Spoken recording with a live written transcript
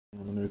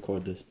Let me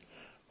record this.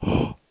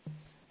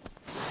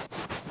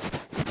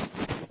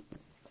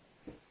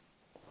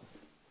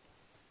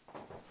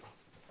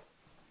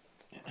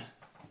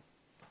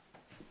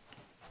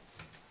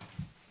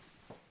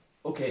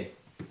 Okay,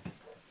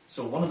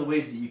 so one of the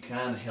ways that you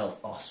can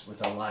help us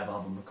with our live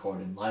album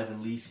recording, live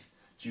in Leith,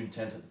 June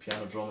 10th at the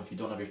Pianodrome, if you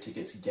don't have your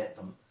tickets, get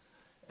them,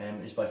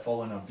 is by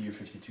following our Beer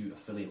 52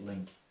 affiliate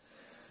link.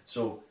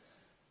 So,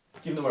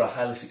 given that we're a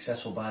highly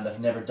successful band, I've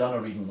never done a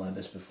reading like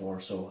this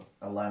before, so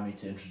allow me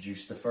to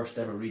introduce the first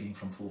ever reading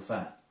from Full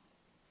Fat.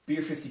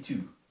 Beer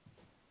 52.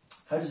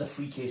 How does a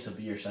free case of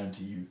beer sound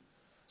to you?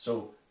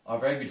 So, our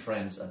very good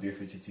friends at Beer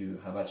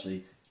 52 have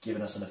actually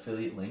given us an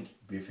affiliate link,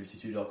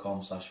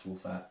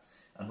 beer52.com/fullfat,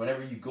 and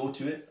whenever you go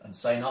to it and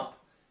sign up,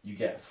 you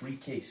get a free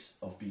case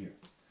of beer.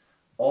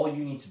 All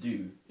you need to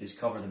do is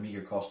cover the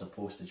meagre cost of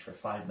postage for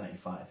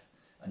 $5.95,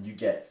 and you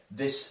get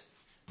this,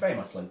 very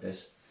much like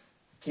this,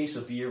 case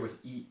of beer with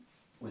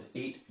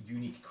 8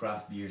 unique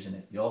craft beers in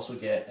it. You also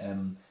get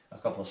a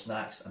couple of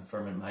snacks and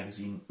Ferment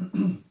magazine.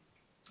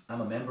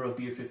 I'm a member of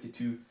Beer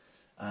 52,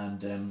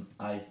 and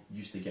I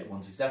used to get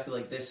ones exactly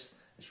like this.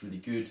 It's really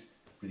good,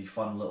 really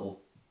fun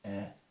little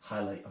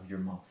highlight of your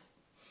month.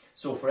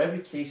 So for every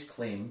case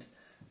claimed,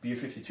 Beer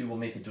 52 will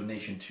make a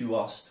donation to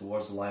us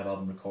towards the live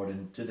album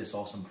recording to this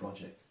awesome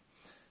project.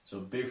 So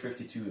Beer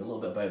 52, a little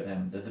bit about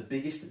them. They're the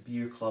biggest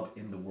beer club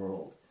in the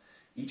world.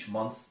 Each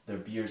month, their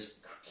beers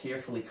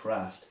carefully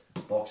craft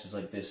boxes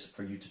like this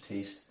for you to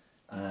taste,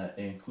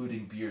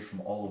 including beers from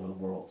all over the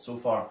world. So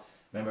far,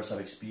 members have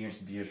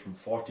experienced beers from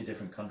 40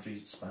 different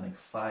countries spanning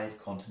 5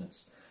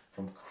 continents,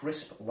 from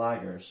crisp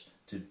lagers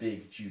to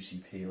big, juicy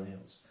pale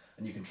ales.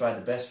 And you can try the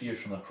best beers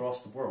from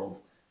across the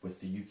world with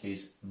the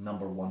UK's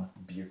 #1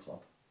 beer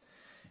club.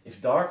 If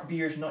dark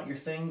beer is not your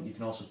thing, you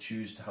can also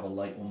choose to have a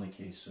light-only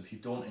case. So if you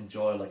don't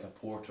enjoy like a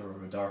porter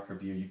or a darker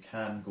beer, you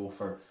can go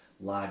for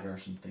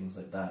lagers and things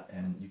like that,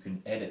 and you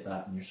can edit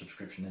that in your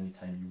subscription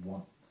anytime you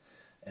want.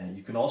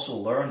 You can also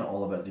learn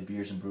all about the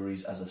beers and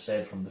breweries, as I've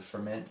said, from the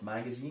Ferment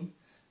magazine,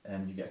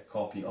 and you get a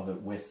copy of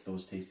it with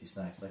those tasty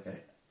snacks like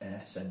I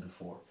said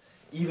before.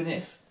 Even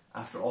if,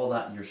 after all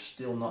that, you're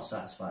still not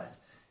satisfied,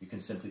 you can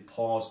simply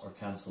pause or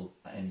cancel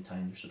at any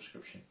time your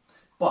subscription.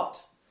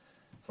 But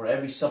for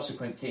every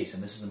subsequent case,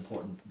 and this is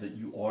important, that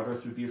you order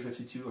through Beer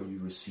 52 or you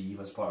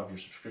receive as part of your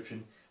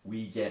subscription,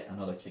 we get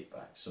another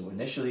kickback. So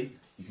initially,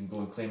 you can go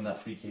and claim that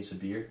free case of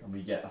beer, and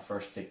we get a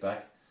first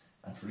kickback.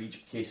 And for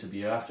each case of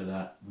beer after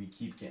that, we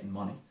keep getting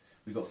money.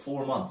 We've got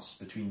 4 months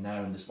between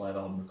now and this live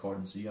album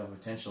recording, so you have a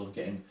potential of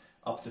getting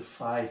up to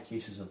 5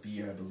 cases of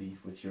beer, I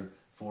believe, with your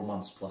 4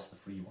 months plus the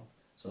free one.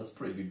 So that's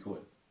pretty good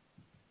going.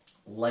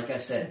 Like I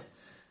said,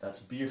 that's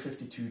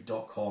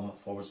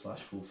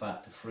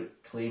beer52.com/fullfat to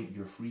claim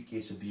your free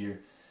case of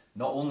beer.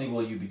 Not only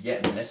will you be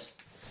getting this,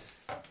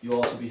 you'll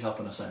also be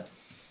helping us out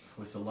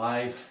with the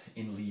live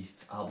in Leith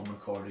album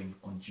recording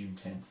on June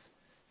 10th.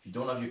 If you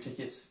don't have your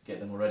tickets, get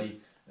them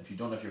already. If you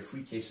don't have your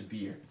free case of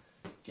beer,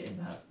 get in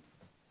now.